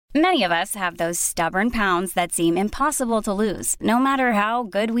Many of us have those stubborn pounds that seem impossible to lose, no matter how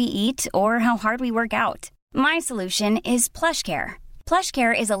good we eat or how hard we work out. My solution is PlushCare.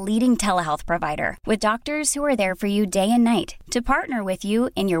 PlushCare is a leading telehealth provider with doctors who are there for you day and night to partner with you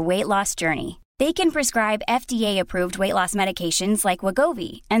in your weight loss journey. They can prescribe FDA-approved weight loss medications like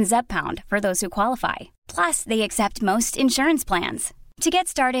Wegovy and Zepbound for those who qualify. Plus, they accept most insurance plans. To get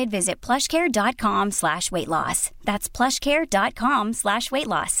started, visit plushcare.com/weightloss. That's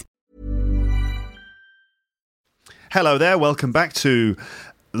plushcare.com/weightloss. Hello there, welcome back to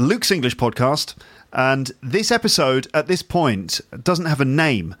Luke's English podcast. And this episode, at this point, doesn't have a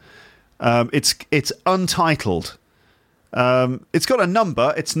name. It's untitled. It's got a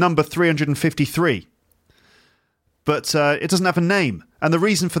number. It's number 353. But it doesn't have a name. And the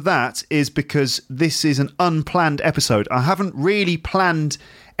reason for that is because this is an unplanned episode. I haven't really planned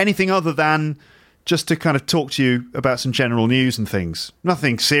anything other than just to kind of talk to you about some general news and things.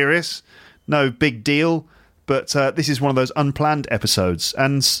 Nothing serious, no big deal. But this is one of those unplanned episodes.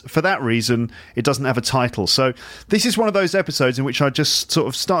 And for that reason, it doesn't have a title. So this is one of those episodes in which I just sort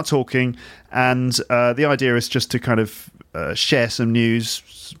of start talking. And the idea is just to kind of share some news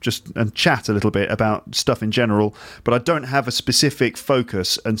and chat a little bit about stuff in general. But I don't have a specific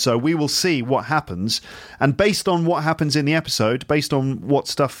focus. And so we will see what happens. And based on what happens in the episode, based on what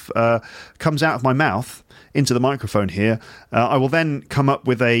stuff comes out of my mouth into the microphone here, I will then come up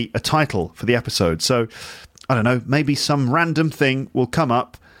with a title for the episode. So I don't know, maybe some random thing will come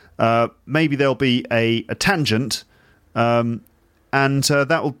up. Maybe there'll be a tangent, and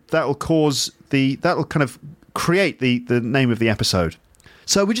that'll cause that'll kind of create the name of the episode.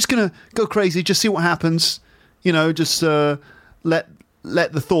 So we're just gonna go crazy, just see what happens. You know, just let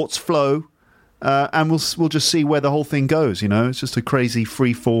the thoughts flow, and we'll just see where the whole thing goes. You know, it's just a crazy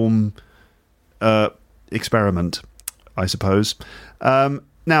freeform experiment, I suppose.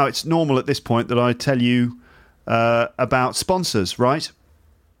 Now it's normal at this point that I tell you about sponsors, right?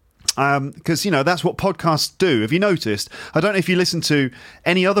 Because, you know, that's what podcasts do. Have you noticed? I don't know if you listen to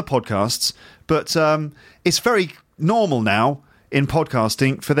any other podcasts, but it's very normal now in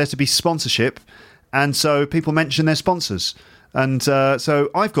podcasting for there to be sponsorship. And so people mention their sponsors. And so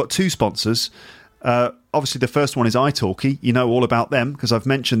I've got two sponsors. Obviously, the first one is italki. You know all about them because I've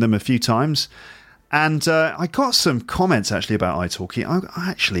mentioned them a few times. And I got some comments, actually, about italki. I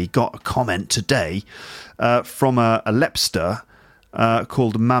actually got a comment today from a Lepster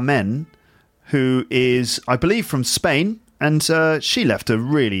called Mamen, who is, I believe, from Spain. And she left a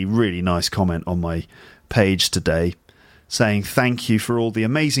really, really nice comment on my page today saying, thank you for all the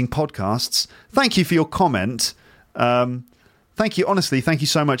amazing podcasts. Thank you for your comment. Thank you, honestly, thank you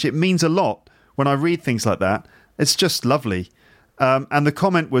so much. It means a lot when I read things like that. It's just lovely. And the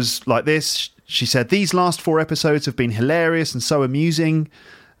comment was like this. She said, these last 4 episodes have been hilarious and so amusing.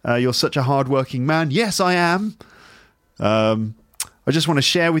 You're such a hard-working man. Yes, I am. I just want to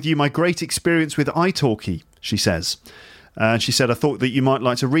share with you my great experience with italki, she says. She said, I thought that you might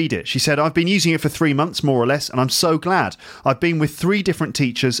like to read it. She said, I've been using it for 3 months, more or less, and I'm so glad. I've been with 3 different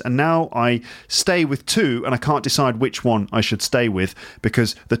teachers, and now I stay with 2, and I can't decide which one I should stay with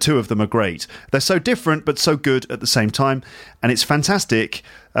because the 2 of them are great. They're so different, but so good at the same time, and it's fantastic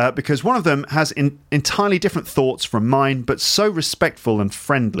because one of them has entirely different thoughts from mine, but so respectful and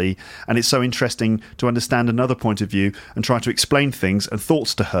friendly, and it's so interesting to understand another point of view and try to explain things and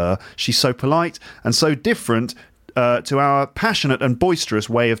thoughts to her. She's so polite and so different to our passionate and boisterous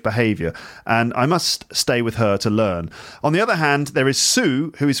way of behaviour, and I must stay with her to learn. On the other hand, there is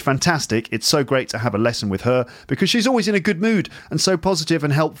Sue, who is fantastic. It's so great to have a lesson with her because she's always in a good mood and so positive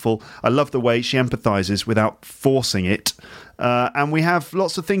and helpful. I love the way she empathises without forcing it. And we have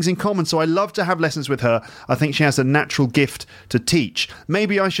lots of things in common, so I love to have lessons with her. I think she has a natural gift to teach.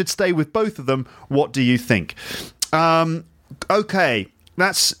 Maybe I should stay with both of them. What do you think? Okay,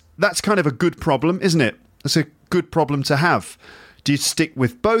 that's kind of a good problem, isn't it? That's a good problem to have. Do you stick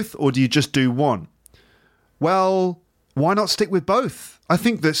with both or do you just do one? Well, why not stick with both? I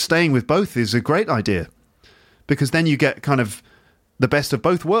think that staying with both is a great idea because then you get kind of the best of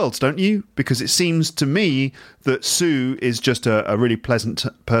both worlds, don't you? Because it seems to me that Sue is just a really pleasant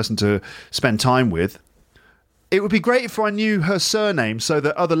person to spend time with. It would be great if I knew her surname so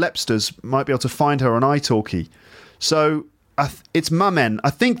that other Lepsters might be able to find her on italki. So it's Mamen. I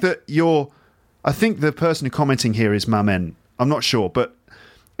think the person who's commenting here is Mamen. I'm not sure, but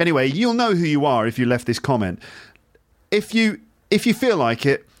anyway, you'll know who you are if you left this comment. If you feel like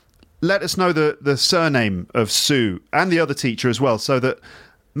it, let us know the surname of Sue and the other teacher as well, so that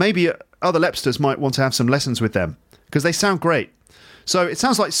maybe other Lepsters might want to have some lessons with them because they sound great. So it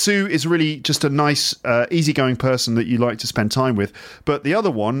sounds like Sue is really just a nice, easygoing person that you like to spend time with. But the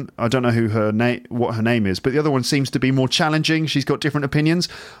other one, I don't know what her name is, but the other one seems to be more challenging. She's got different opinions.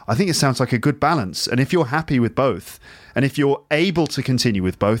 I think it sounds like a good balance. And if you're happy with both, and if you're able to continue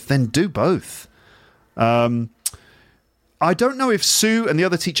with both, then do both. I don't know if Sue and the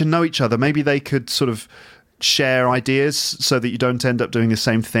other teacher know each other. Maybe they could sort of share ideas so that you don't end up doing the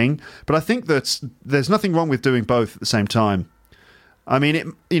same thing. But I think that there's nothing wrong with doing both at the same time. I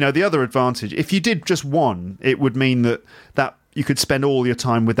mean, the other advantage, if you did just one, it would mean that you could spend all your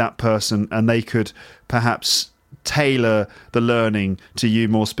time with that person and they could perhaps tailor the learning to you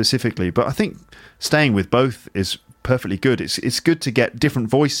more specifically. But I think staying with both is perfectly good. It's good to get different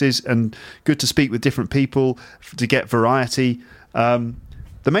voices and good to speak with different people to get variety. The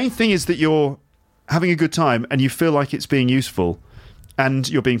main thing is that you're having a good time and you feel like it's being useful and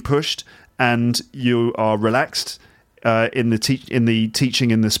you're being pushed and you are relaxed in the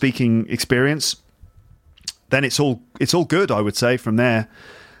teaching and the speaking experience. Then it's all good, I would say, from there.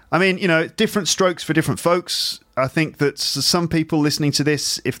 I mean, different strokes for different folks. I think that some people listening to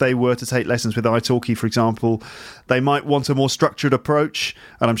this, if they were to take lessons with italki, for example, they might want a more structured approach,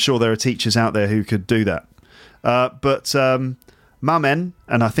 and I'm sure there are teachers out there who could do that. But Mamen,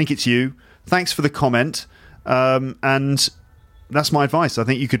 and I think it's you, thanks for the comment, and that's my advice. I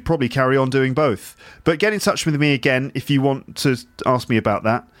think you could probably carry on doing both. But get in touch with me again if you want to ask me about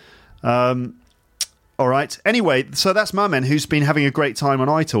that. All right. Anyway, so that's Mamen, who's been having a great time on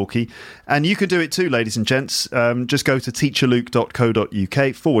italki. And you can do it too, ladies and gents. Just go to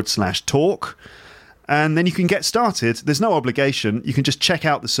teacherluke.co.uk/talk. And then you can get started. There's no obligation. You can just check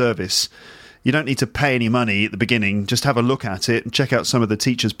out the service. You don't need to pay any money at the beginning. Just have a look at it and check out some of the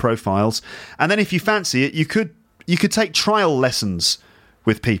teachers' profiles. And then if you fancy it, you could take trial lessons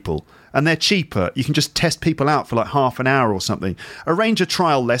with people. And they're cheaper. You can just test people out for like half an hour or something. Arrange a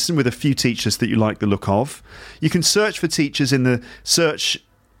trial lesson with a few teachers that you like the look of. You can search for teachers in the search,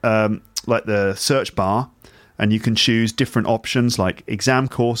 like the search bar, and you can choose different options like exam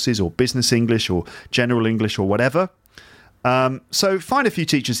courses or business English or general English or whatever. So find a few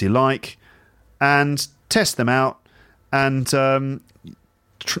teachers you like and test them out and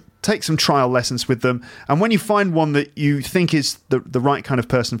take some trial lessons with them. And when you find one that you think is the right kind of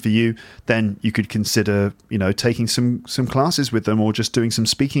person for you, then you could consider, taking some classes with them or just doing some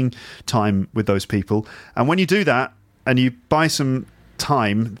speaking time with those people. And when you do that and you buy some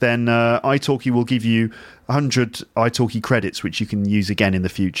time, then italki will give you 100 italki credits, which you can use again in the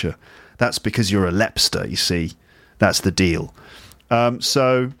future. That's because you're a Lepster, you see. That's the deal.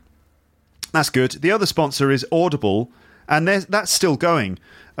 So that's good. The other sponsor is Audible, and that's still going.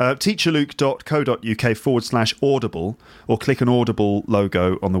 teacherluke.co.uk/Audible, or click an Audible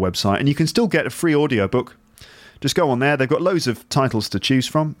logo on the website, and you can still get a free audiobook. Just go on there. They've got loads of titles to choose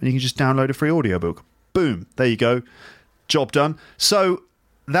from, and you can just download a free audiobook. Boom. There you go. Job done. So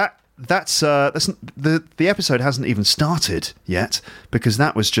that's the episode hasn't even started yet, because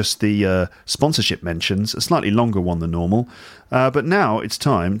that was just the sponsorship mentions, a slightly longer one than normal. But now it's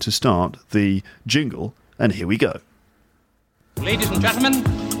time to start the jingle, and here we go. Ladies and gentlemen,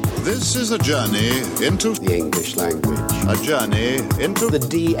 this is a journey into the English language. A journey into the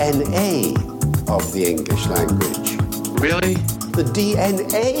DNA of the English language. really? The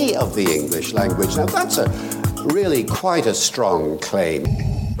DNA of the English language. Now that's really quite a strong claim.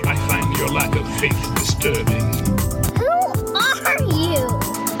 I find your lack of faith disturbing. Who are you?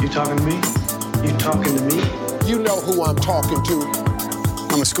 You talking to me? You talking to me? You know who I'm talking to.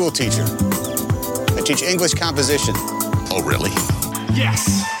 I'm a school teacher. I teach English composition. Oh, really?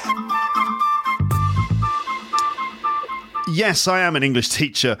 Yes! Yes, I am an English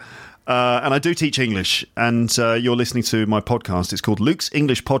teacher, and I do teach English, and you're listening to my podcast. It's called Luke's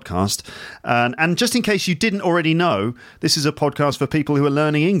English Podcast, and just in case you didn't already know, this is a podcast for people who are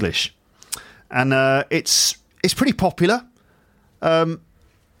learning English, and it's pretty popular.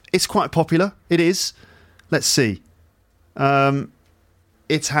 It's quite popular. It is. Let's see.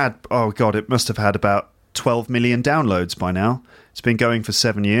 It's had, oh God, it must have had about 12 million downloads by now. It's been going for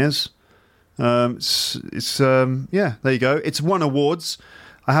 7 years. Yeah, there you go. It's won awards.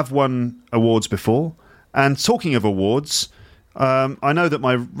 I have won awards before. And talking of awards, I know that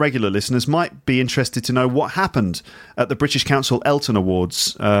my regular listeners might be interested to know what happened at the British Council Elton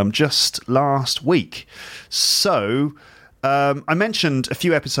Awards just last week. So I mentioned a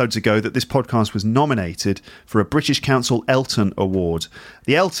few episodes ago that this podcast was nominated for a British Council Elton Award.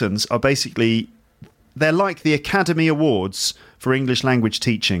 The Eltons are basically, they're like the Academy Awards for English language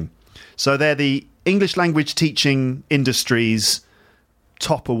teaching. So they're the English language teaching industry's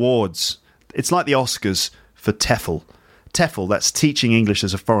top awards. It's like the Oscars for TEFL. TEFL, that's Teaching English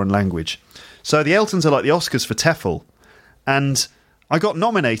as a Foreign Language. So the Eltons are like the Oscars for TEFL. And I got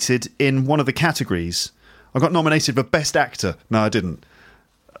nominated in one of the categories. I got nominated for Best Actor. No, I didn't.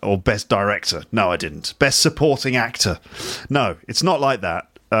 Or Best Director. No, I didn't. Best Supporting Actor. No, it's not like that.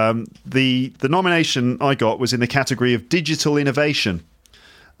 The nomination I got was in the category of Digital Innovation.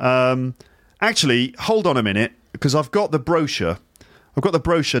 Actually, hold on a minute, because I've got the brochure. I've got the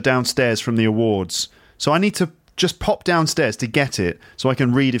brochure downstairs from the awards. So I need to just pop downstairs to get it so I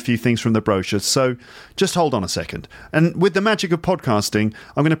can read a few things from the brochure. So just hold on a second. And with the magic of podcasting,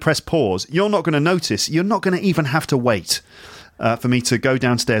 I'm going to press pause. You're not going to notice. You're not going to even have to wait for me to go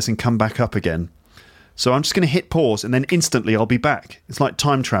downstairs and come back up again. So I'm just going to hit pause and then instantly I'll be back. It's like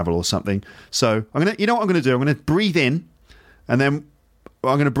time travel or something. So you know what I'm going to do? I'm going to breathe in and then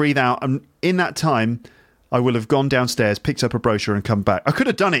I'm going to breathe out. And in that time, I will have gone downstairs, picked up a brochure and come back. I could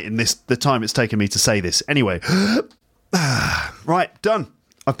have done it in the time it's taken me to say this. Anyway, right, done.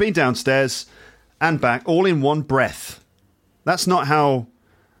 I've been downstairs and back all in one breath. That's not how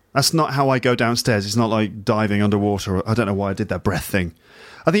I go downstairs. It's not like diving underwater. I don't know why I did that breath thing.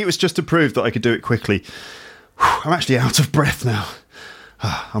 I think it was just to prove that I could do it quickly. I'm actually out of breath now.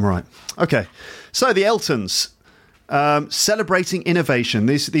 I'm all right. Okay, so the Eltons. Celebrating innovation.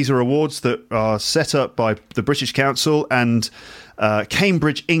 These are awards that are set up by the British Council and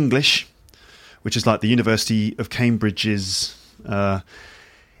Cambridge English, which is like the University of Cambridge's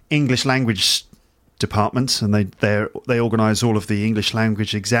English language department, and they organise all of the English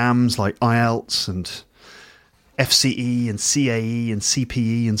language exams like IELTS and FCE and CAE and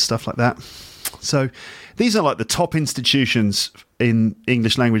CPE and stuff like that. So these are like the top institutions in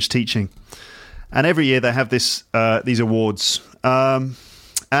English language teaching. And every year they have these awards.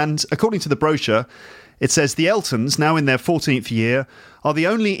 And according to the brochure, it says the Eltons, now in their 14th year, are the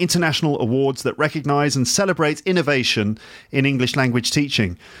only international awards that recognise and celebrate innovation in English language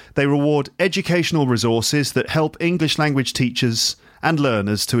teaching. They reward educational resources that help English language teachers and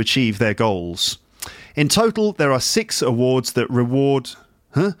learners to achieve their goals. In total, there are 6 awards that reward...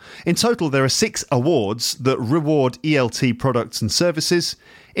 In total, there are 6 awards that reward ELT products and services,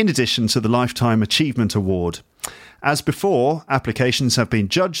 in addition to the Lifetime Achievement Award. As before, applications have been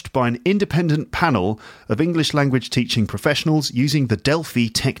judged by an independent panel of English language teaching professionals using the Delphi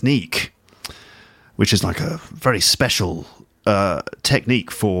technique, which is like a very special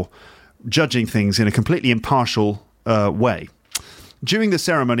technique for judging things in a completely impartial way. During the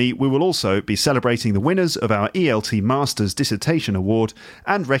ceremony, we will also be celebrating the winners of our ELT Masters Dissertation Award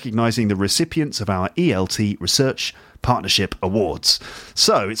and recognising the recipients of our ELT Research Partnership Awards.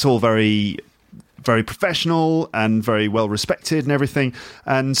 So it's all very, very professional and very well respected and everything.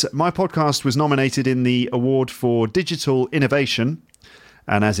 And my podcast was nominated in the award for digital innovation.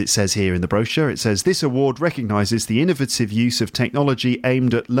 And as it says here in the brochure, it says this award recognises the innovative use of technology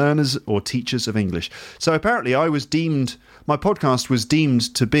aimed at learners or teachers of English. So apparently my podcast was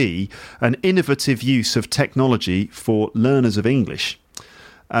deemed to be an innovative use of technology for learners of English.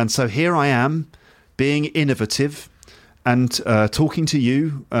 And so here I am being innovative and talking to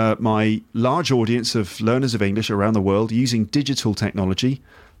you, my large audience of learners of English around the world using digital technology,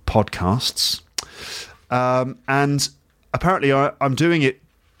 podcasts. And apparently I'm doing it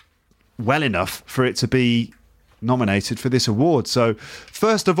well enough for it to be nominated for this award. So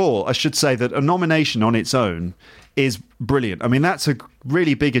first of all, I should say that a nomination on its own is brilliant. I mean, that's a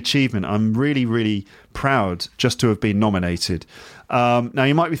really big achievement. I'm really, really proud just to have been nominated. Now,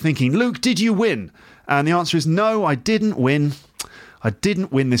 you might be thinking, Luke, did you win? And the answer is no, I didn't win. I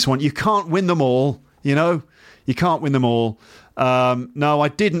didn't win this one. You can't win them all, you know? You can't win them all. No, I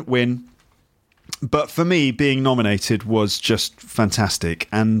didn't win. But for me, being nominated was just fantastic.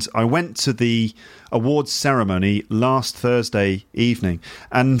 And I went to the awards ceremony last Thursday evening.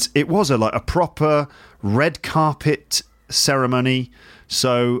 And it was a proper red carpet ceremony.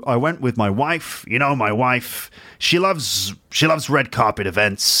 So I went with my wife. You know, my wife, she loves red carpet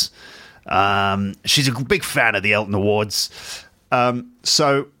events. She's a big fan of the Elton Awards.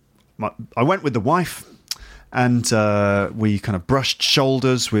 So I went with the wife. And we kind of brushed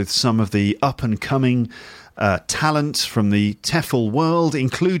shoulders with some of the up-and-coming talent from the TEFL world,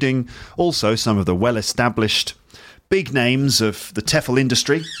 including also some of the well-established big names of the TEFL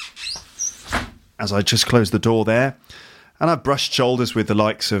industry, as I just closed the door there. And I brushed shoulders with the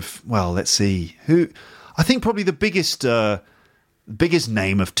likes of, well, let's see, who... I think probably the biggest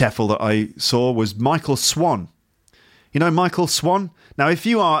name of TEFL that I saw was Michael Swan. You know Michael Swan? Now, if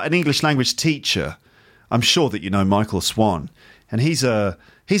you are an English language teacher... I'm sure that you know Michael Swan, and he's a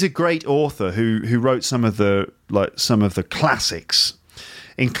great author who wrote some of the classics,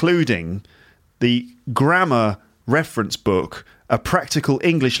 including the grammar reference book, A Practical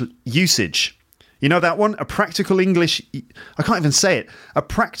English Usage. You know that one? I can't even say it. A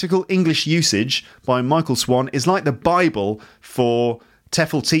Practical English Usage by Michael Swan is like the Bible for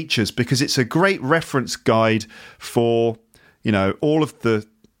TEFL teachers, because it's a great reference guide for, all of the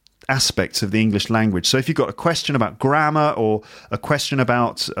aspects of the English language. So if you've got a question about grammar or a question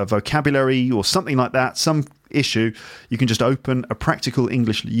about vocabulary or something like that, some issue, you can just open A Practical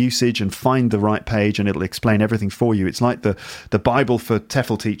English Usage and find the right page, and it'll explain everything for you. It's like the Bible for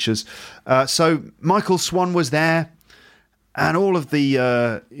TEFL teachers. So Michael Swan was there, and all of the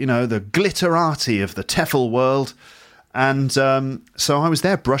the glitterati of the TEFL world, and so I was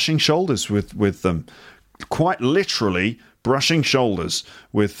there brushing shoulders with them, quite literally brushing shoulders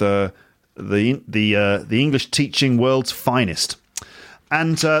with the English teaching world's finest.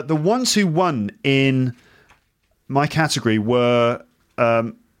 And the ones who won in my category were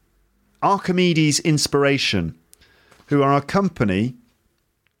Archimedes Inspiration, who are a company,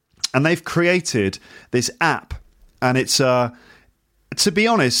 and they've created this app. And it's, to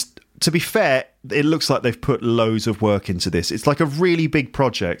be fair, it looks like they've put loads of work into this. It's like a really big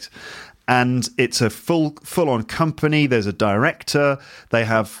project. And it's a full-on company. There's a director. They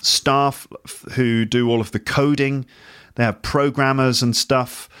have staff who do all of the coding. They have programmers and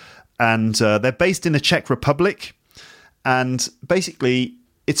stuff. And they're based in the Czech Republic. And basically,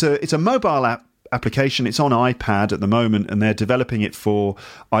 it's a mobile application. It's on iPad at the moment, and they're developing it for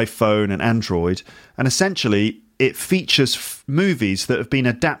iPhone and Android. And essentially, it features movies that have been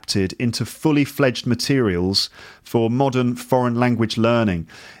adapted into fully fledged materials for modern foreign language learning.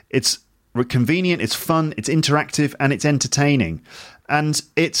 It's convenient, it's fun, it's interactive, and it's entertaining. And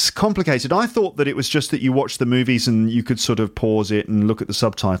it's complicated. I thought that it was just that you watch the movies and you could sort of pause it and look at the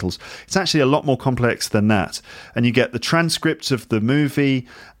subtitles. It's actually a lot more complex than that. And you get the transcripts of the movie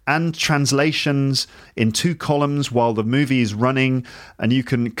and translations in 2 columns while the movie is running, and you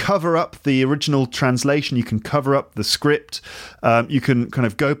can cover up the original translation, you can cover up the script, you can kind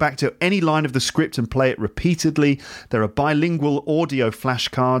of go back to any line of the script and play it repeatedly. There are bilingual audio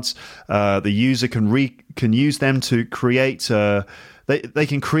flashcards. The user can use them to create They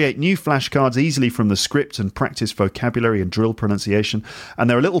can create new flashcards easily from the script and practice vocabulary and drill pronunciation. And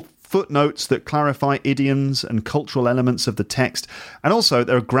there are little footnotes that clarify idioms and cultural elements of the text. And also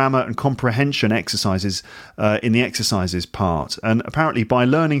there are grammar and comprehension exercises in the exercises part. And apparently by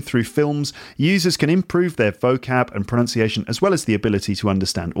learning through films, users can improve their vocab and pronunciation, as well as the ability to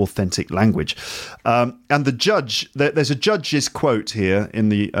understand authentic language. And the judge, there's a judge's quote here in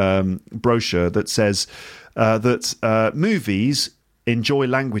the brochure that says that movies Enjoy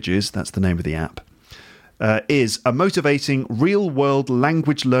Languages, that's the name of the app, is a motivating real-world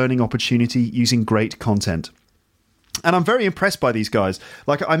language learning opportunity using great content. And I'm very impressed by these guys.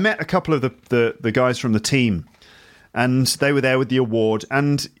 Like, I met a couple of the guys from the team, and they were there with the award.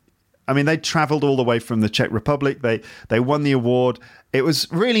 And, I mean, they travelled all the way from the Czech Republic. They won the award. It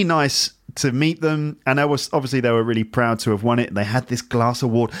was really nice to meet them, and they were really proud to have won it. They had this glass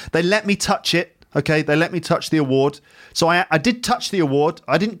award. They let me touch it. Okay, they let me touch the award. So I did touch the award.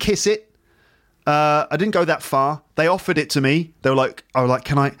 I didn't kiss it. I didn't go that far. They offered it to me. They were like,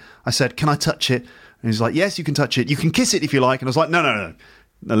 can I? I said, can I touch it? And he's like, yes, you can touch it. You can kiss it if you like. And I was like, no,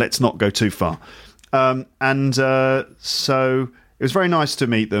 let's not go too far. So it was very nice to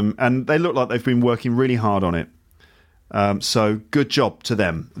meet them. And they look like they've been working really hard on it. So good job to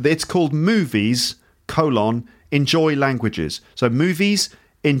them. It's called Movies, Enjoy Languages. So Movies,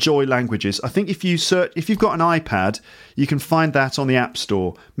 Enjoy Languages. I think if you've got an iPad, you can find that on the App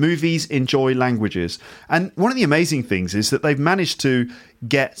Store. Movies, Enjoy Languages. And one of the amazing things is that they've managed to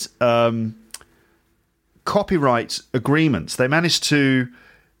get copyright agreements. They managed to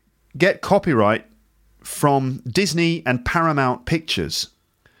get copyright from Disney and Paramount Pictures.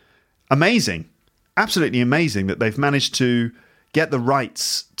 Amazing. Absolutely amazing that they've managed to get the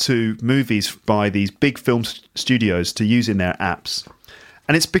rights to movies by these big film studios to use in their apps.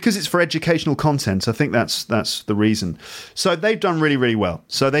 And it's because it's for educational content. I think that's the reason. So they've done really, really well.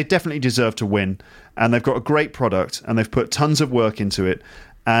 So they definitely deserve to win. And they've got a great product, and they've put tons of work into it.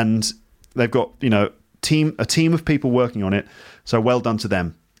 And they've got, a team of people working on it. So well done to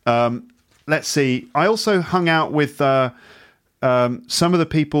them. Let's see. I also hung out with some of the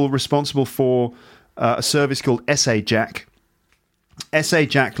people responsible for a service called EssayJack.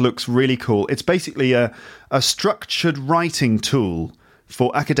 EssayJack looks really cool. It's basically a structured writing tool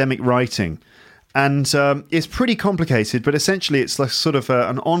for academic writing. And it's pretty complicated, but essentially it's like sort of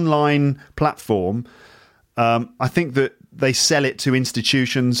an online platform. I think that they sell it to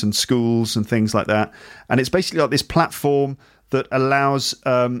institutions and schools and things like that. And it's basically like this platform that allows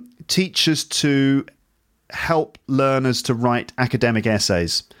teachers to help learners to write academic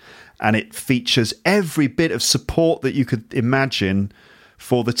essays. And it features every bit of support that you could imagine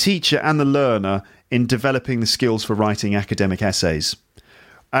for the teacher and the learner in developing the skills for writing academic essays.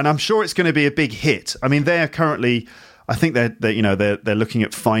 And I'm sure it's going to be a big hit. I mean, they are currently, I think they're looking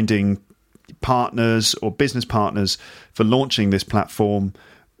at finding partners or business partners for launching this platform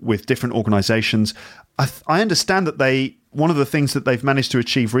with different organizations. I understand that one of the things that they've managed to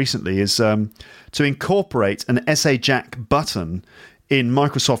achieve recently is to incorporate an Essay Jack button in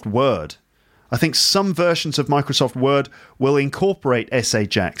Microsoft Word. I think some versions of Microsoft Word will incorporate Essay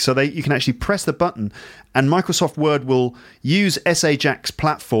Jack, so you can actually press the button and Microsoft Word will use Essay Jack's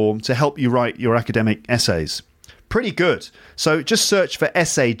platform to help you write your academic essays. Pretty good. So just search for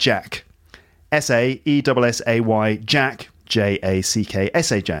Essay Jack. S-A-E-S-S-A-Y Jack, J-A-C-K,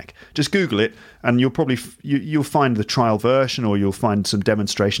 Essay Jack. Just Google it and you'll probably you'll find the trial version, or you'll find some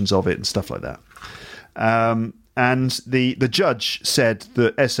demonstrations of it and stuff like that. And the judge said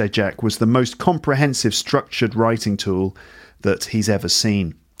that Essay Jack was the most comprehensive structured writing tool that he's ever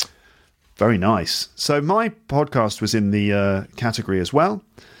seen. Very nice. So my podcast was in the category as well.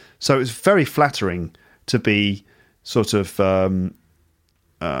 So it was very flattering to be sort of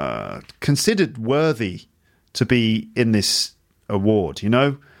considered worthy to be in this award. You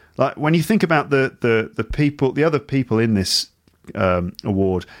know, like when you think about the people, the other people in this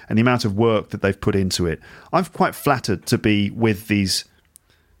award and the amount of work that they've put into it, I'm quite flattered to be with these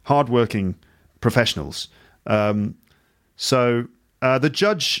hardworking professionals. So the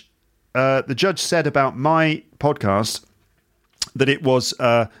judge said about my podcast that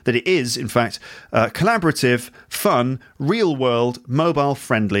it is in fact collaborative, fun, real world, mobile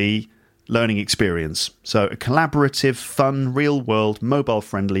friendly learning experience. So a collaborative, fun, real world, mobile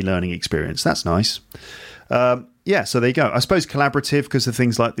friendly learning experience. That's nice. Yeah, so there you go. I suppose collaborative because of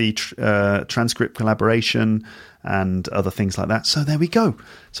things like the transcript collaboration and other things like that. So there we go.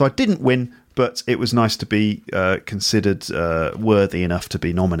 So I didn't win, but it was nice to be considered worthy enough to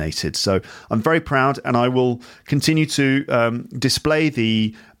be nominated. So I'm very proud, and I will continue to display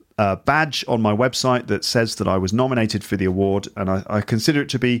the badge on my website that says that I was nominated for the award, and I consider it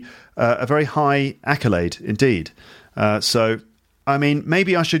to be a very high accolade indeed. So, I mean,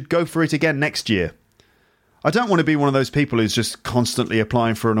 maybe I should go for it again next year. I don't want to be one of those people who's just constantly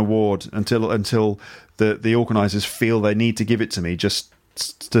applying for an award until the organisers feel they need to give it to me just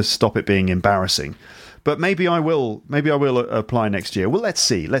to stop it being embarrassing. But maybe I will apply next year. Well, let's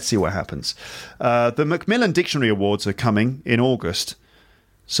see what happens. The Macmillan Dictionary Awards are coming in August.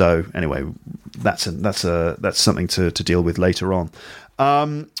 So anyway, that's something to deal with later on.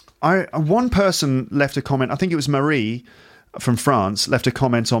 One person left a comment. I think it was Marie from France, left a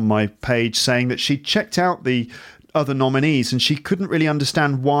comment on my page saying that she checked out the other nominees and she couldn't really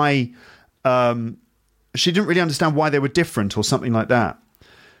understand why. She didn't really understand why they were different or something like that.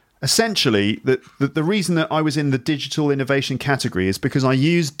 Essentially, the reason that I was in the digital innovation category is because I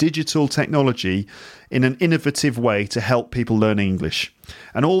use digital technology in an innovative way to help people learn English.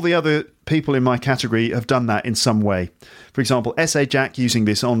 And all the other people in my category have done that in some way. For example, Essay Jack using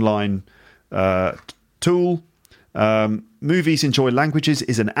this online tool. Movies Enjoy Languages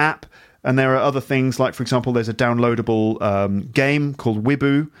is an app. And there are other things like, for example, there's a downloadable game called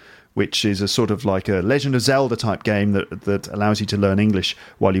Wibu, which is a sort of like a Legend of Zelda type game that allows you to learn English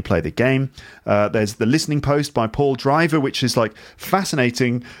while you play the game. There's the Listening Post by Paul Driver, which is like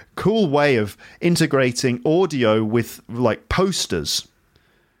fascinating, cool way of integrating audio with like posters.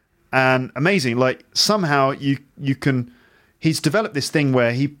 And amazing, like somehow you can... He's developed this thing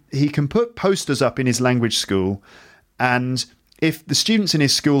where he can put posters up in his language school, and if the students in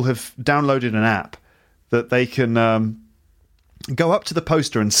his school have downloaded an app, that they can... go up to the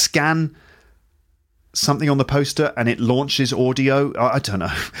poster and scan something on the poster and it launches audio. I don't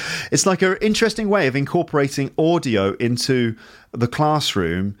know. It's like an interesting way of incorporating audio into the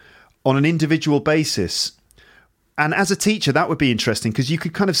classroom on an individual basis. And as a teacher, that would be interesting because you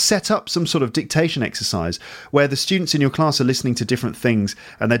could kind of set up some sort of dictation exercise where the students in your class are listening to different things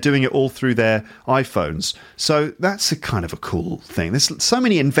and they're doing it all through their iPhones. So that's a kind of a cool thing. There's so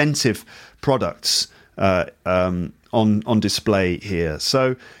many inventive products on display here.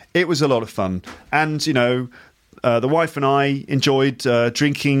 So it was a lot of fun. And, you know, the wife and I enjoyed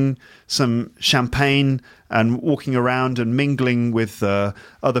drinking some champagne and walking around and mingling with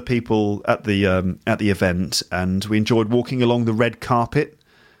other people at the event. And we enjoyed walking along the red carpet.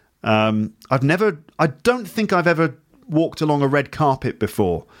 I don't think I've ever walked along a red carpet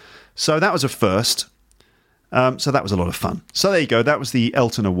before. So that was a first. So that was a lot of fun. So there you go. That was the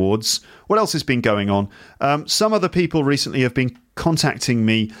Elton Awards. What else has been going on? Some other people recently have been contacting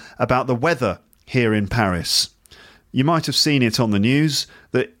me about the weather here in Paris. You might have seen it on the news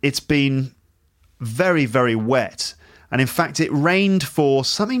that it's been very, very wet. And in fact, it rained for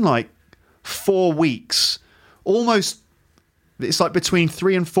something like 4 weeks. Almost, it's like between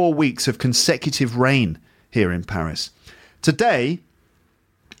 3 and 4 weeks of consecutive rain here in Paris. Today,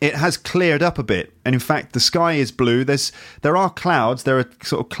 it has cleared up a bit, and in fact the sky is blue. There are clouds. There are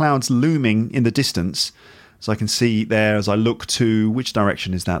sort of clouds looming in the distance, as I can see there as I look to, which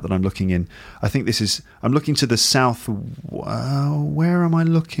direction is that I'm looking in? I think I'm looking to the south. Where am I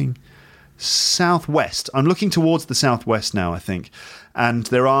looking? Southwest. I'm looking towards the southwest now, I think, and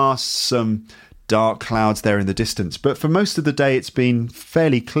there are some dark clouds there in the distance, but for most of the day it's been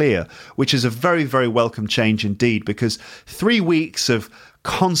fairly clear, which is a very, very welcome change indeed, because 3 weeks of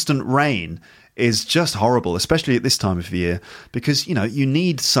constant rain is just horrible, especially at this time of year, because you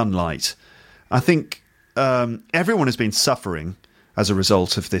need sunlight. I think everyone has been suffering as a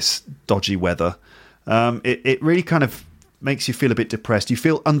result of this dodgy weather. It really kind of makes you feel a bit depressed. You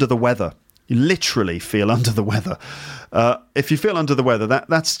feel under the weather. You literally feel under the weather. If you feel under the weather,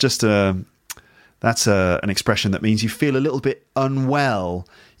 that's just an expression that means you feel a little bit unwell.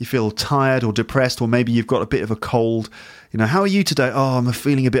 You feel tired or depressed, or maybe you've got a bit of a cold. How are you today? Oh, I'm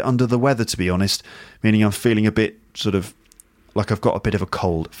feeling a bit under the weather, to be honest. Meaning I'm feeling a bit sort of like I've got a bit of a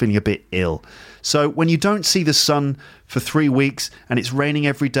cold, feeling a bit ill. So when you don't see the sun for 3 weeks and it's raining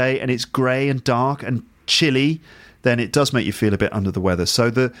every day and it's grey and dark and chilly, then it does make you feel a bit under the weather. So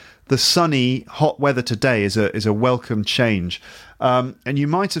the sunny, hot weather today is a welcome change. And you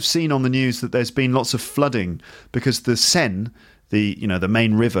might have seen on the news that there's been lots of flooding because the Seine, the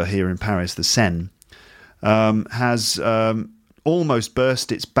main river here in Paris, the Seine, has almost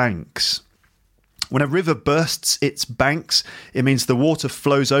burst its banks. When a river bursts its banks, it means the water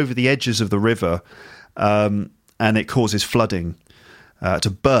flows over the edges of the river, and it causes flooding to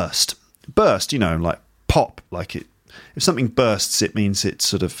burst. Burst, like pop, like it. If something bursts, it means it's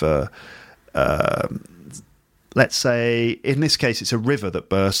sort of, let's say, in this case, it's a river that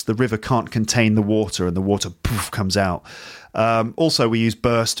bursts. The river can't contain the water, and the water poof comes out. Also, we use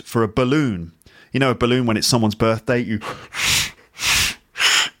burst for a balloon. A balloon when it's someone's birthday,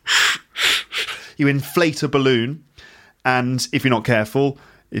 you inflate a balloon, and if you're not careful,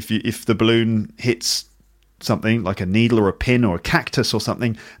 if the balloon hits something like a needle or a pin or a cactus or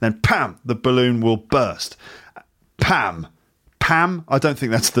something, then pam, the balloon will burst. Pam. I don't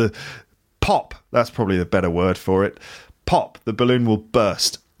think that's the pop. That's probably the better word for it. Pop. The balloon will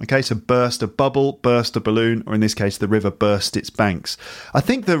burst. Okay, so burst a bubble, burst a balloon, or in this case, the river burst its banks. I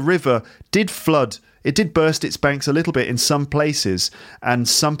think the river did flood. It did burst its banks a little bit in some places, and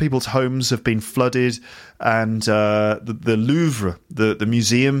some people's homes have been flooded. And the Louvre, the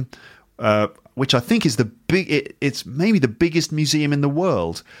museum, which I think is it's maybe the biggest museum in the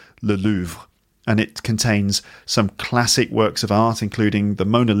world, Le Louvre. And it contains some classic works of art, including the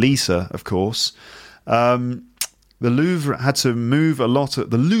Mona Lisa, of course. The Louvre had to move a lot of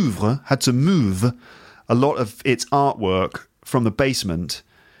its artwork from the basement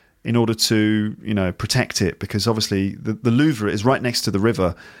in order to, protect it, because obviously the Louvre is right next to the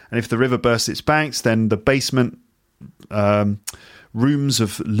river, and if the river bursts its banks, then the basement rooms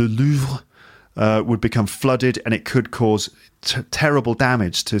of Le Louvre would become flooded, and it could cause terrible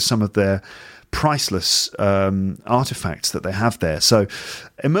damage to some of their priceless artifacts that they have there. So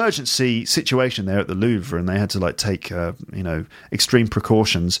emergency situation there at the Louvre, and they had to take extreme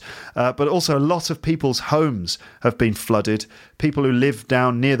precautions, but also a lot of people's homes have been flooded. People who live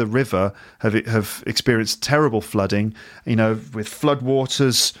down near the river have experienced terrible flooding, with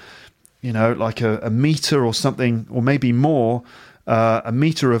floodwaters, like a meter or something, or maybe more, a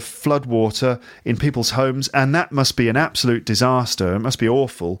metre of floodwater in people's homes, and that must be an absolute disaster. It must be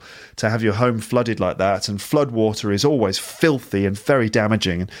awful to have your home flooded like that, and floodwater is always filthy and very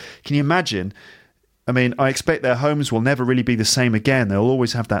damaging. Can you imagine? I mean, I expect their homes will never really be the same again. They'll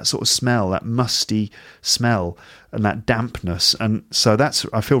always have that sort of smell, that musty smell and that dampness. And so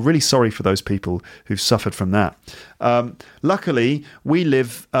I feel really sorry for those people who've suffered from that. Luckily, we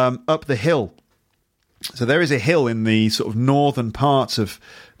live up the hill. So there is a hill in the sort of northern parts of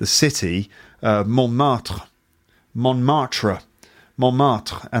the city, Montmartre, and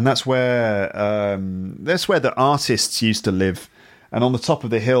that's where the artists used to live. And on the top of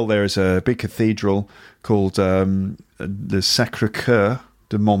the hill, there is a big cathedral called the Sacré-Cœur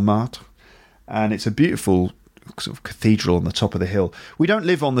de Montmartre, and it's a beautiful sort of cathedral on the top of the hill. We don't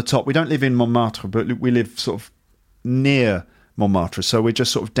live on the top. We don't live in Montmartre, but we live sort of near Montmartre, so we're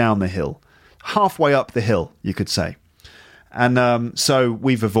just sort of down the hill. Halfway up the hill, you could say. And so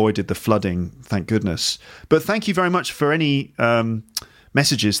we've avoided the flooding, thank goodness. But thank you very much for any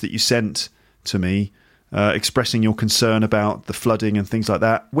messages that you sent to me, expressing your concern about the flooding and things like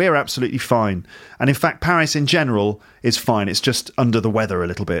that. We're absolutely fine. And in fact, Paris in general is fine. It's just under the weather a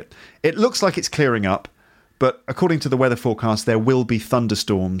little bit. It looks like it's clearing up, but according to the weather forecast, there will be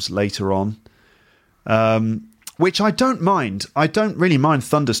thunderstorms later on, which I don't mind. I don't really mind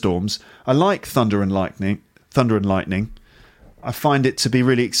thunderstorms. I like thunder and lightning. I find it to be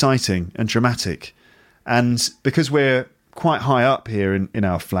really exciting and dramatic. And because we're quite high up here in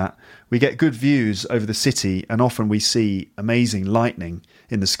our flat, we get good views over the city, and often we see amazing lightning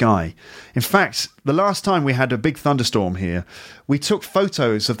in the sky. In fact, the last time we had a big thunderstorm here, we took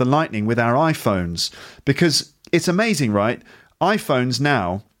photos of the lightning with our iPhones, because it's amazing, right? iPhones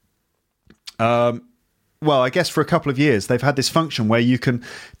now, well, I guess for a couple of years, they've had this function where you can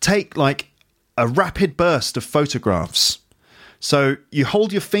take like a rapid burst of photographs. So you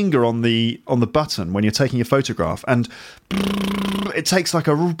hold your finger on the button when you're taking a photograph, and it takes like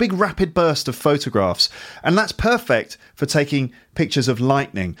a big rapid burst of photographs. And that's perfect for taking pictures of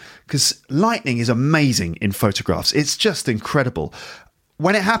lightning, because lightning is amazing in photographs. It's just incredible.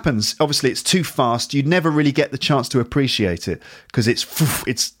 When it happens, obviously it's too fast. You never really get the chance to appreciate it, because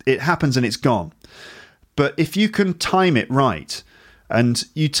it happens and it's gone. But if you can time it right, and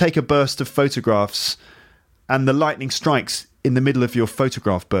you take a burst of photographs and the lightning strikes in the middle of your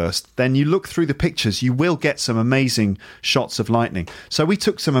photograph burst, then you look through the pictures, you will get some amazing shots of lightning. So we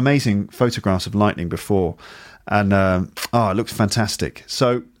took some amazing photographs of lightning before, and it looked fantastic.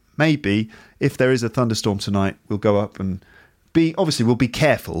 So maybe if there is a thunderstorm tonight, we'll go up and we'll be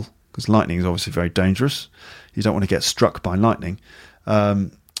careful, because lightning is obviously very dangerous. You don't want to get struck by lightning.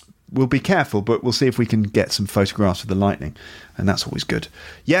 We'll be careful, but we'll see if we can get some photographs of the lightning, and that's always good.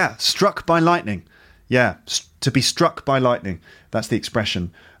 Yeah, struck by lightning. Yeah, to be struck by lightning. That's the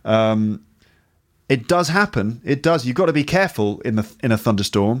expression. It does happen. It does. You've got to be careful in a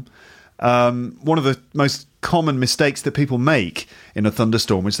thunderstorm. One of the most common mistakes that people make in a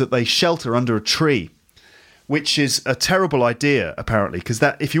thunderstorm is that they shelter under a tree, which is a terrible idea, apparently, because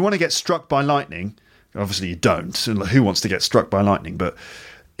that if you want to get struck by lightning, obviously you don't. Who wants to get struck by lightning? But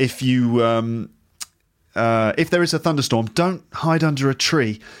if there is a thunderstorm, don't hide under a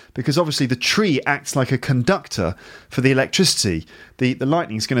tree, because obviously the tree acts like a conductor for the electricity. The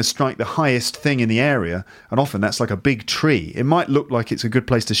lightning is going to strike the highest thing in the area, and often that's like a big tree. It might look like it's a good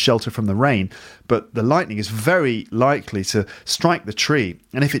place to shelter from the rain, but the lightning is very likely to strike the tree.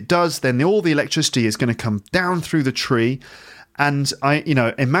 And if it does, then all the electricity is going to come down through the tree. And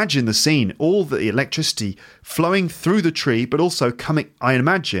imagine the scene, all the electricity flowing through the tree, but also I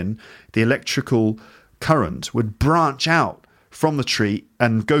imagine the electrical current would branch out from the tree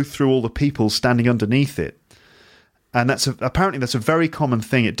and go through all the people standing underneath it. And apparently that's a very common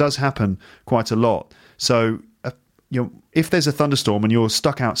thing. It does happen quite a lot. So if there's a thunderstorm and you're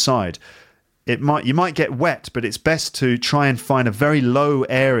stuck outside, you might get wet, but it's best to try and find a very low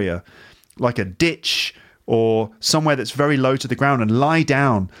area, like a ditch or somewhere that's very low to the ground, and lie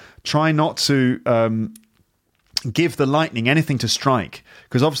down. Try not to give the lightning anything to strike,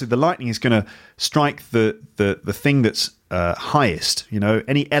 because obviously the lightning is going to strike the thing that's highest.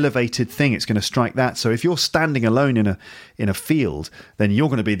 Any elevated thing, it's going to strike that. So if you're standing alone in a field, then you're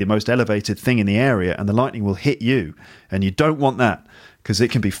going to be the most elevated thing in the area, and the lightning will hit you, and you don't want that, because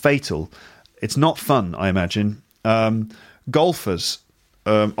it can be fatal. It's not fun, I imagine. Golfers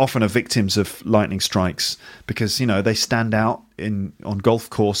often are victims of lightning strikes, because they stand out on golf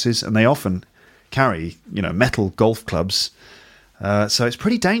courses, and they often carry metal golf clubs, so it's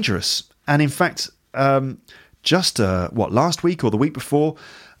pretty dangerous. And in fact, just last week or the week before,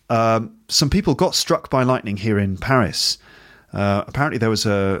 some people got struck by lightning here in Paris. Apparently there was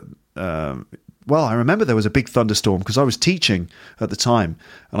I remember there was a big thunderstorm, because I was teaching at the time,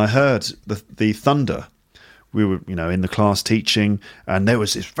 and I heard the thunder. We were in the class teaching, and there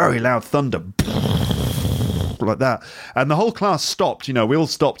was this very loud thunder like that, and the whole class stopped. We all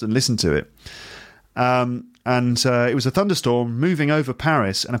stopped and listened to it. And it was a thunderstorm moving over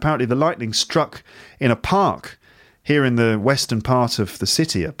Paris, and apparently the lightning struck in a park here in the western part of the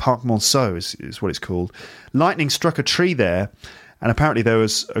city. At Parc Monceau is what it's called. Lightning struck a tree there, and apparently there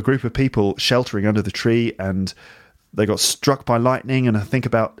was a group of people sheltering under the tree, and they got struck by lightning, and I think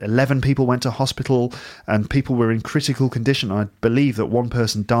about 11 people went to hospital, and people were in critical condition. I believe that one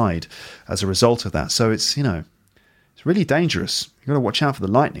person died as a result of that. So it's really dangerous. You've got to watch out for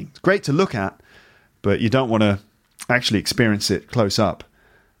the lightning. It's great to look at, but you don't want to actually experience it close up.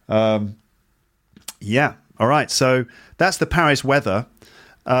 Yeah. All right. So that's the Paris weather.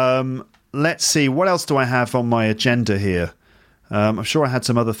 Let's see. What else do I have on my agenda here? I'm sure I had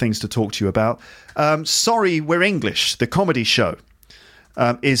some other things to talk to you about. Sorry, We're English, the comedy show.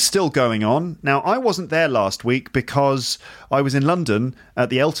 is still going on. Now, I wasn't there last week because I was in London at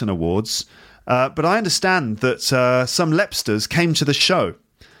the Elton Awards, but I understand that some Lepsters came to the show,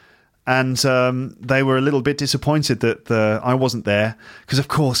 and they were a little bit disappointed that I wasn't there, because, of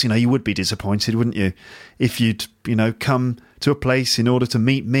course, you would be disappointed, wouldn't you, if you'd, come to a place in order to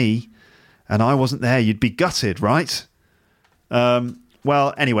meet me, and I wasn't there. You'd be gutted, right?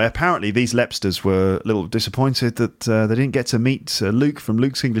 Well, anyway, apparently these Lepsters were a little disappointed that they didn't get to meet Luke from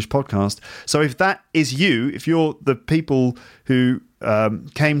Luke's English Podcast. So if that is you, if you're the people who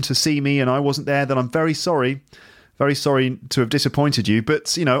came to see me and I wasn't there, then I'm very sorry. Very sorry to have disappointed you.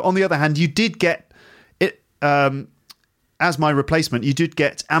 But, on the other hand, you did get it as my replacement. You did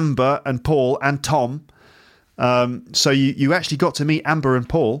get Amber and Paul and Tom. So you actually got to meet Amber and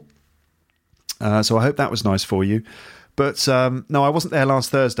Paul. So I hope that was nice for you. But no, I wasn't there last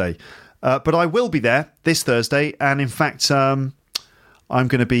Thursday. But I will be there this Thursday. And in fact, I'm going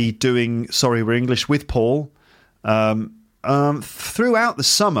to be doing Sorry We're English with Paul throughout the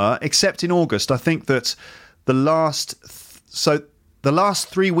summer, except in August. I think that the last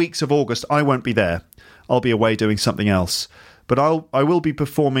 3 weeks of August, I won't be there. I'll be away doing something else. But I will be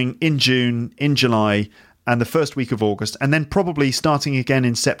performing in June, in July, and the first week of August. And then probably starting again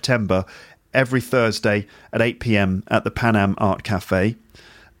in September, every Thursday at 8 p.m. at the Pan Am Art Cafe.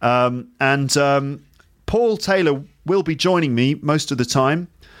 And Paul Taylor will be joining me most of the time.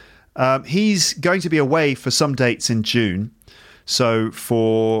 He's going to be away for some dates in June. So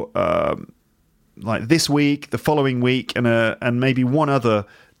for like this week, the following week, and maybe one other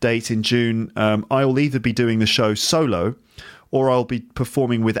date in June, I will either be doing the show solo or I'll be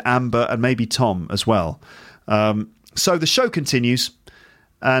performing with Amber and maybe Tom as well. So the show continues.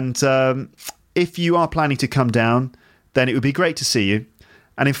 And if you are planning to come down, then it would be great to see you.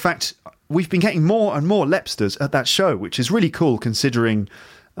 And in fact, we've been getting more and more Lepsters at that show, which is really cool considering,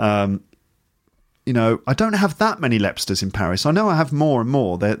 I don't have that many Lepsters in Paris. I know I have more and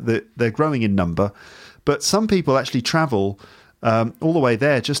more. They're growing in number. But some people actually travel all the way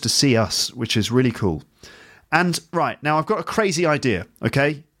there just to see us, which is really cool. And right, now I've got a crazy idea,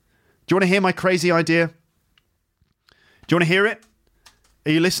 okay? Do you want to hear my crazy idea? Do you want to hear it?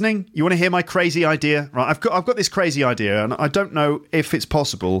 Are you listening? You want to hear my crazy idea? Right, I've got this crazy idea, and I don't know if it's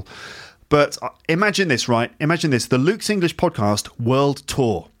possible, but imagine this, right? Imagine this, the Luke's English Podcast World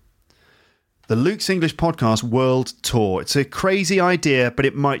Tour. The Luke's English Podcast World Tour. It's a crazy idea, but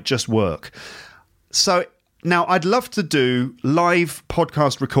it might just work. So, now I'd love to do live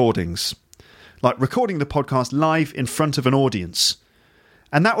podcast recordings, like recording the podcast live in front of an audience.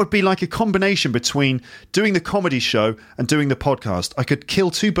 And that would be like a combination between doing the comedy show and doing the podcast. I could kill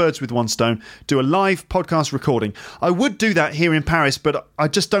two birds with one stone, do a live podcast recording. I would do that here in Paris, but I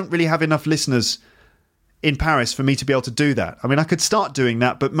just don't really have enough listeners in Paris for me to be able to do that. I mean, I could start doing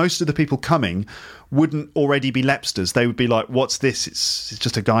that, but most of the people coming wouldn't already be Lepsters. They would be like, what's this? It's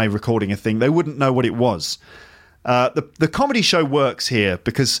just a guy recording a thing. They wouldn't know what it was. The comedy show works here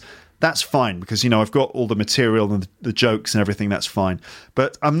because that's fine, because, I've got all the material and the jokes and everything. That's fine.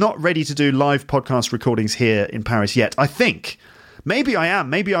 But I'm not ready to do live podcast recordings here in Paris yet. I think maybe I am.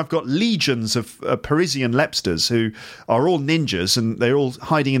 Maybe I've got legions of Parisian Lepsters who are all ninjas and they're all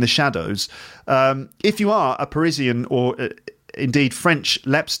hiding in the shadows. If you are a Parisian or indeed French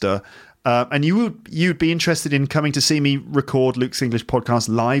Lepster, and you'd be interested in coming to see me record Luke's English Podcast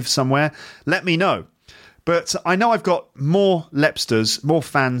live somewhere, let me know. But I know I've got more Lepsters, more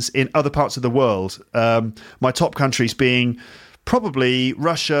fans in other parts of the world. My top countries being probably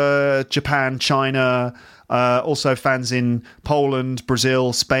Russia, Japan, China, also fans in Poland,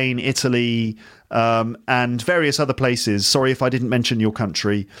 Brazil, Spain, Italy, and various other places. Sorry if I didn't mention your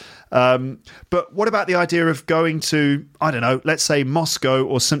country. But what about the idea of going to, I don't know, let's say Moscow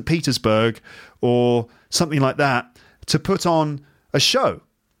or St. Petersburg or something like that to put on a show?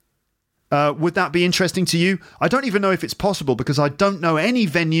 Would that be interesting to you? I don't even know if it's possible because I don't know any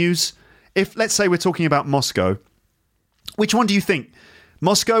venues. If, let's say we're talking about Moscow, which one do you think?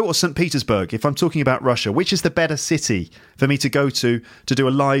 Moscow or St. Petersburg? If I'm talking about Russia, which is the better city for me to go to do a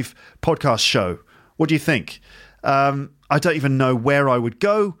live podcast show? What do you think? I don't even know where I would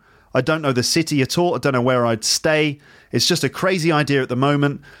go. I don't know the city at all. I don't know where I'd stay. It's just a crazy idea at the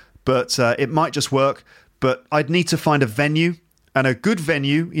moment, but it might just work. But I'd need to find a venue. And a good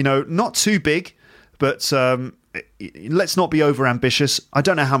venue, not too big, but let's not be over ambitious. I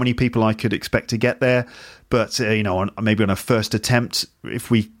don't know how many people I could expect to get there, but maybe on a first attempt,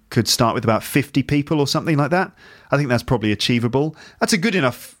 if we could start with about 50 people or something like that, I think that's probably achievable. That's a good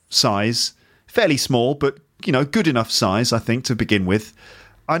enough size, fairly small, but good enough size, I think, to begin with.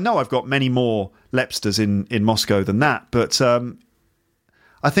 I know I've got many more Lepsters in Moscow than that, but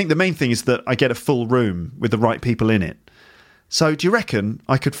I think the main thing is that I get a full room with the right people in it. So do you reckon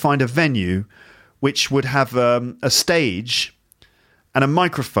I could find a venue which would have a stage and a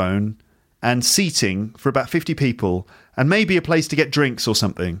microphone and seating for about 50 people and maybe a place to get drinks or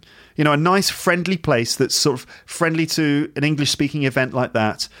something? You know, a nice, friendly place that's sort of friendly to an English-speaking event like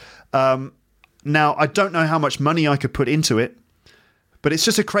that. Now, I don't know how much money I could put into it, but it's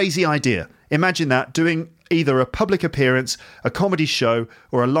just a crazy idea. Imagine that, doing either a public appearance, a comedy show,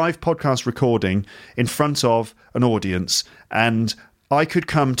 or a live podcast recording in front of an audience, and I could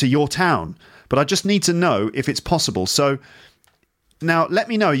come to your town, but I just need to know if it's possible. So now let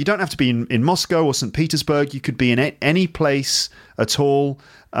me know. You don't have to be in Moscow or St. Petersburg. You could be in any place at all,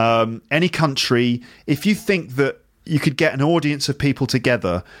 any country. If you think that you could get an audience of people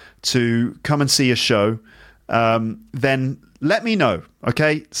together to come and see a show, then let me know,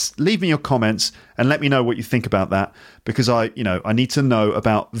 okay? Leave me your comments and let me know what you think about that, because I need to know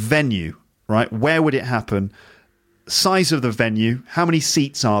about venue, right? Where would it happen? Size of the venue? How many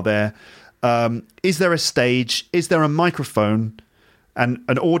seats are there? Is there a stage? Is there a microphone and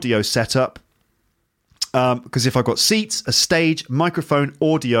an audio setup? Because if I've got seats, a stage, microphone,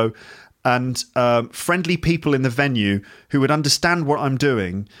 audio, and friendly people in the venue who would understand what I'm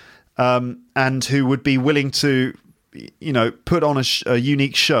doing, and who would be willing to, put on a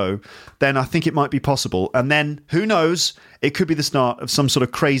unique show, then I think it might be possible. And then, who knows, it could be the start of some sort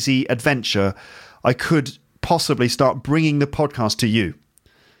of crazy adventure. I could possibly start bringing the podcast to you.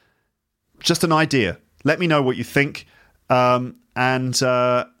 Just an idea. Let me know what you think, and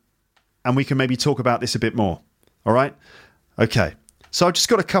we can maybe talk about this a bit more. All right? Okay. So I've just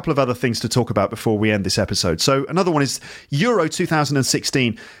got a couple of other things to talk about before we end this episode. So another one is Euro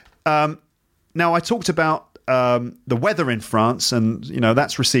 2016. Now, I talked about the weather in France, and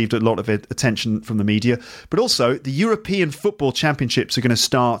that's received a lot of attention from the media. But also, the European Football Championships are going to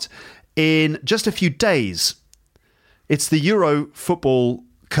start in just a few days. It's the Euro Football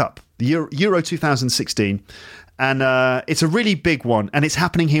Cup, the Euro 2016. And it's a really big one, and it's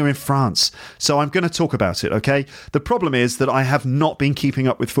happening here in France. So I'm going to talk about it, okay? The problem is that I have not been keeping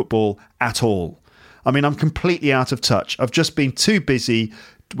up with football at all. I mean, I'm completely out of touch. I've just been too busy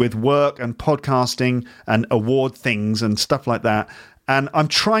with work and podcasting and award things and stuff like that. And I'm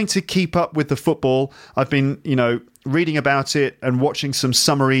trying to keep up with the football. I've been, reading about it and watching some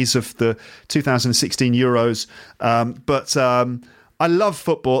summaries of the 2016 Euros. But I love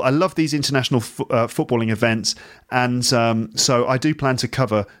football. I love these international footballing events, and so I do plan to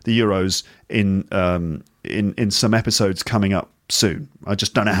cover the Euros in some episodes coming up soon. I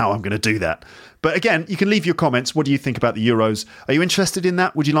just don't know how I'm going to do that. But again, you can leave your comments. What do you think about the Euros? Are you interested in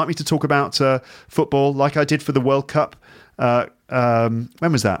that? Would you like me to talk about football like I did for the World Cup? When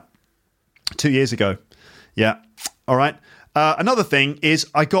was that? 2 years ago. Yeah. All right. Another thing is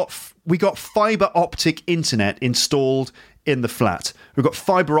we got fiber optic internet installed in the flat. We've got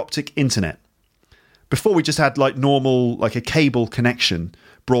fiber optic internet. Before we just had normal, a cable connection,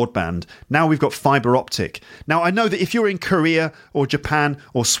 broadband. Now we've got fiber optic. Now I know that if you're in Korea or Japan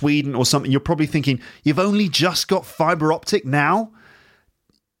or Sweden or something, you're probably thinking, you've only just got fiber optic now?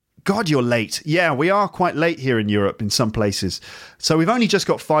 God, you're late. Yeah, we are quite late here in Europe in some places. So we've only just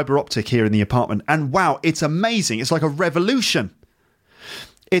got fiber optic here in the apartment. And wow, it's amazing. It's like a revolution.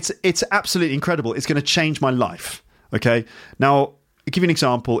 It's absolutely incredible. It's going to change my life. Okay, now I'll give you an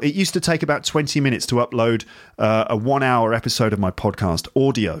example. It used to take about 20 minutes to upload a 1 hour episode of my podcast,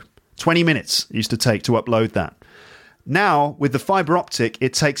 audio. 20 minutes it used to take to upload that. Now, with the fiber optic,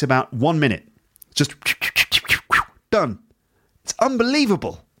 it takes about 1 minute. Just done. It's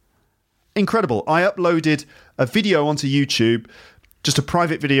unbelievable. Incredible. I uploaded a video onto YouTube, just a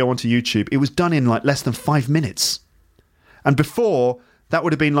private video onto YouTube. It was done in less than 5 minutes. And before, that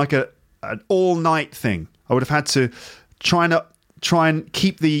would have been an all-night thing. I would have had to try and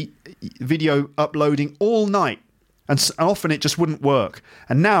keep the video uploading all night, and often it just wouldn't work.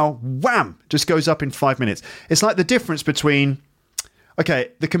 And now, wham, just goes up in 5 minutes. It's like the difference between,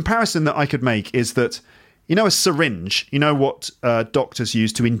 the comparison that I could make is that, a syringe, what doctors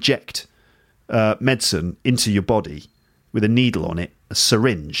use to inject medicine into your body with a needle on it, a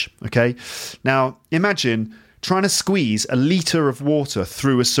syringe, okay? Now, imagine trying to squeeze a litre of water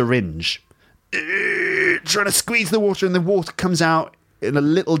through a syringe. Trying to squeeze the water, and the water comes out in a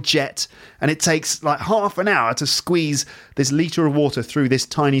little jet, and it takes half an hour to squeeze this litre of water through this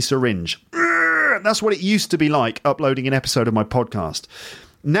tiny syringe. That's what it used to be like uploading an episode of my podcast.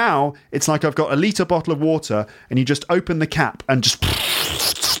 Now it's like I've got a litre bottle of water, and you just open the cap and just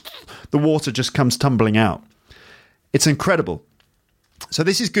the water just comes tumbling out. It's incredible. So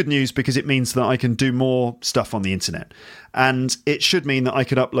this is good news because it means that I can do more stuff on the internet. And it should mean that I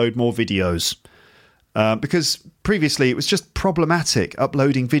could upload more videos. Because previously it was just problematic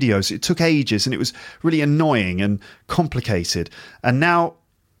uploading videos. It took ages and it was really annoying and complicated. And now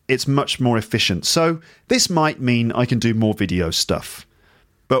it's much more efficient. So this might mean I can do more video stuff.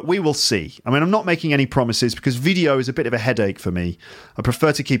 But we will see. I mean, I'm not making any promises because video is a bit of a headache for me. I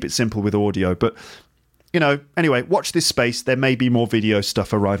prefer to keep it simple with audio. But, anyway, watch this space. There may be more video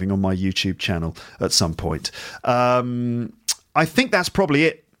stuff arriving on my YouTube channel at some point. I think that's probably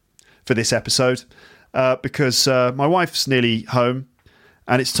it for this episode. Because my wife's nearly home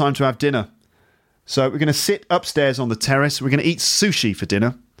and it's time to have dinner. So we're going to sit upstairs on the terrace. We're going to eat sushi for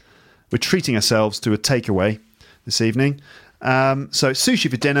dinner. We're treating ourselves to a takeaway this evening. So sushi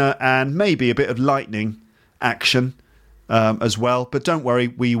for dinner and maybe a bit of lightning action as well. But don't worry,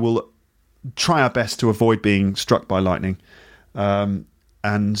 we will try our best to avoid being struck by lightning. And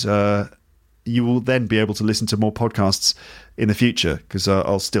you will then be able to listen to more podcasts in the future because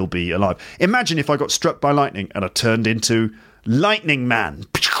I'll still be alive. Imagine if I got struck by lightning and I turned into Lightning Man.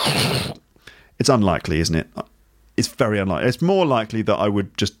 It's unlikely, isn't it? It's very unlikely. It's more likely that I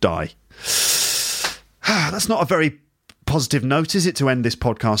would just die. That's not a very positive note, is it, to end this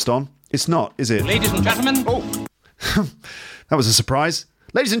podcast on? It's not, is it? Ladies and gentlemen. Oh, that was a surprise.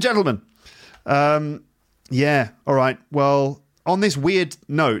 Ladies and gentlemen. Yeah, all right. Well, on this weird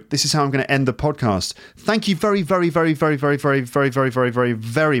note, this is how I'm going to end the podcast. Thank you very, very, very, very, very, very, very, very, very, very,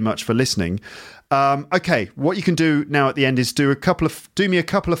 very much for listening. Okay, what you can do now at the end is do me a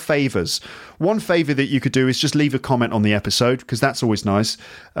couple of favors. One favor that you could do is just leave a comment on the episode because that's always nice.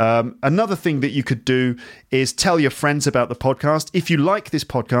 Another thing that you could do is tell your friends about the podcast. If you like this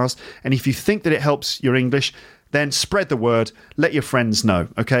podcast and if you think that it helps your English, then spread the word. Let your friends know.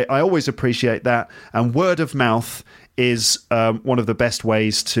 Okay, I always appreciate that. And word of mouth is one of the best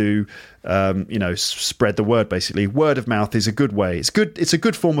ways to, spread the word. Basically, word of mouth is a good way. It's good. It's a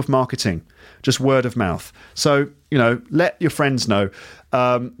good form of marketing. Just word of mouth. So let your friends know.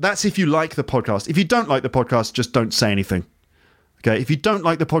 That's if you like the podcast. If you don't like the podcast, just don't say anything. Okay. If you don't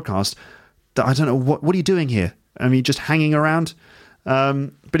like the podcast, I don't know what are you doing here? I mean, just hanging around.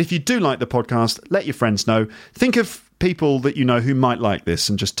 But if you do like the podcast, let your friends know. Think of people that you know who might like this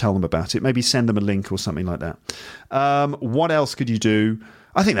and just tell them about it. Maybe send them a link or something like that. What else could you do?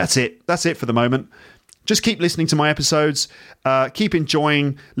 I think that's it. That's it for the moment. Just keep listening to my episodes. Keep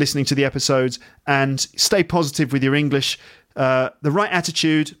enjoying listening to the episodes and stay positive with your English. The right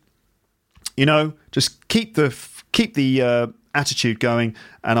attitude, just keep the attitude going,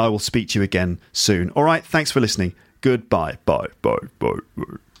 and I will speak to you again soon. All right. Thanks for listening. Goodbye. Bye. Bye. Bye. Bye.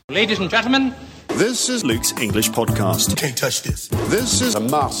 Ladies and gentlemen, this is Luke's English Podcast. Can't touch this. This is A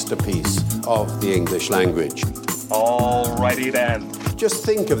masterpiece of the English language. Alrighty then. Just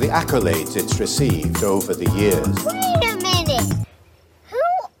think of the accolades it's received over the years. Wait a minute. Who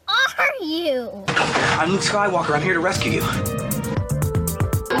are you? I'm Luke Skywalker. I'm here to rescue you.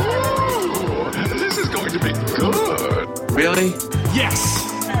 This is going to be good. really? Yes.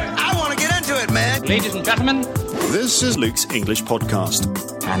 I want to get into it, man. Ladies and gentlemen, this is Luke's English Podcast.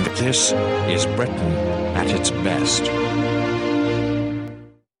 And this is Britain at its best.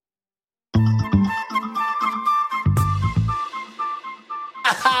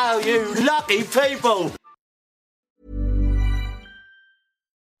 Oh, you lucky people.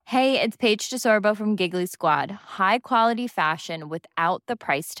 Hey, it's Paige DeSorbo from Giggly Squad. High quality fashion without the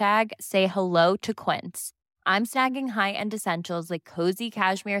price tag. Say hello to Quince. I'm snagging high-end essentials like cozy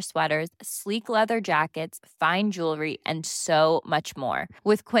cashmere sweaters, sleek leather jackets, fine jewelry, and so much more.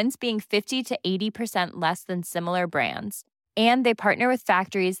 With Quince being 50 to 80% less than similar brands. And they partner with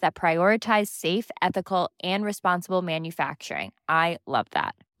factories that prioritize safe, ethical, and responsible manufacturing. I love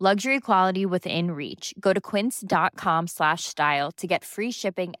that. Luxury quality within reach. Go to quince.com/style to get free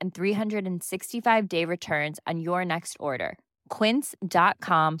shipping and 365-day returns on your next order.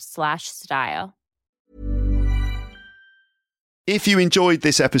 Quince.com/style. If you enjoyed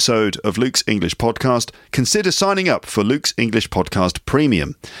this episode of Luke's English Podcast, consider signing up for Luke's English Podcast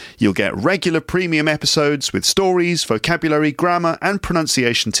Premium. You'll get regular premium episodes with stories, vocabulary, grammar, and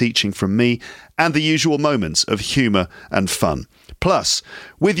pronunciation teaching from me, and the usual moments of humour and fun. Plus,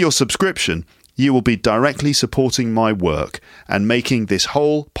 with your subscription, you will be directly supporting my work and making this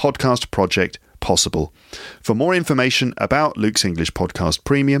whole podcast project possible. For more information about Luke's English Podcast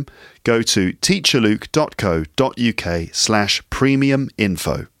Premium, go to teacherluke.co.uk/premium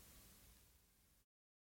info.